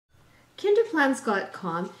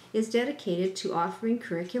lessonplans.com is dedicated to offering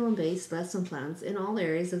curriculum-based lesson plans in all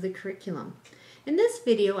areas of the curriculum. In this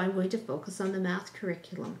video, I'm going to focus on the math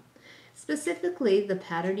curriculum, specifically the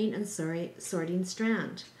patterning and sorting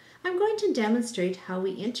strand. I'm going to demonstrate how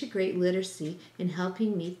we integrate literacy in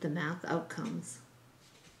helping meet the math outcomes.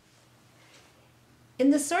 In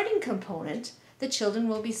the sorting component, the children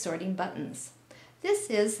will be sorting buttons. This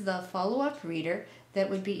is the follow-up reader that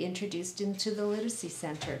would be introduced into the Literacy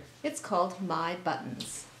Center. It's called My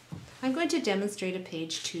Buttons. I'm going to demonstrate a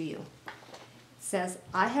page to you. It says,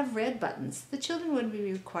 I have red buttons. The children would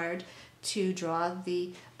be required to draw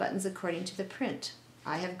the buttons according to the print.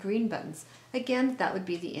 I have green buttons. Again, that would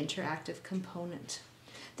be the interactive component.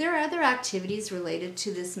 There are other activities related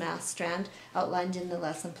to this math strand outlined in the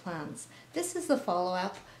lesson plans. This is the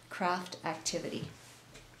follow-up craft activity.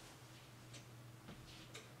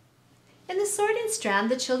 In the sorting strand,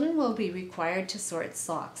 the children will be required to sort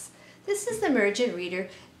socks. This is the emergent reader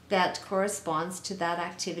that corresponds to that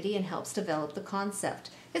activity and helps develop the concept.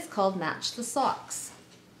 It's called Match the Socks.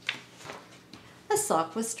 A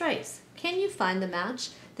sock with stripes. Can you find the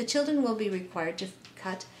match? The children will be required to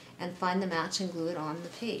cut and find the match and glue it on the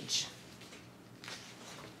page.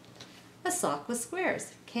 A sock with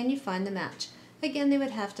squares. Can you find the match? Again, they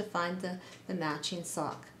would have to find the matching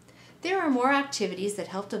sock. There are more activities that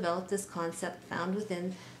help develop this concept found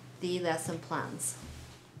within the lesson plans.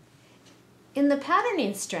 In the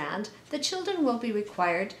patterning strand, the children will be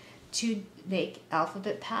required to make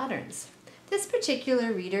alphabet patterns. This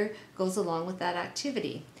particular reader goes along with that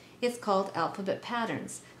activity. It's called Alphabet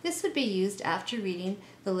Patterns. This would be used after reading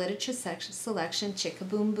the literature selection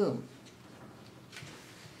Chicka-Boom Boom.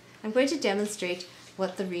 I'm going to demonstrate how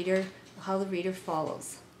the reader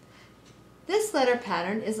follows. This letter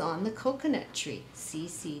pattern is on the coconut tree,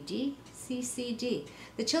 CCD, CCD.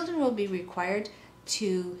 The children will be required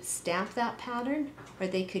to stamp that pattern, or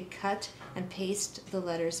they could cut and paste the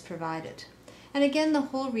letters provided. And again, the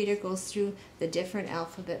whole reader goes through the different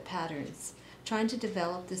alphabet patterns, trying to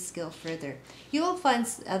develop this skill further. You will find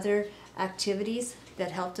other activities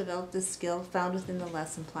that help develop this skill found within the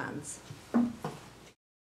lesson plans.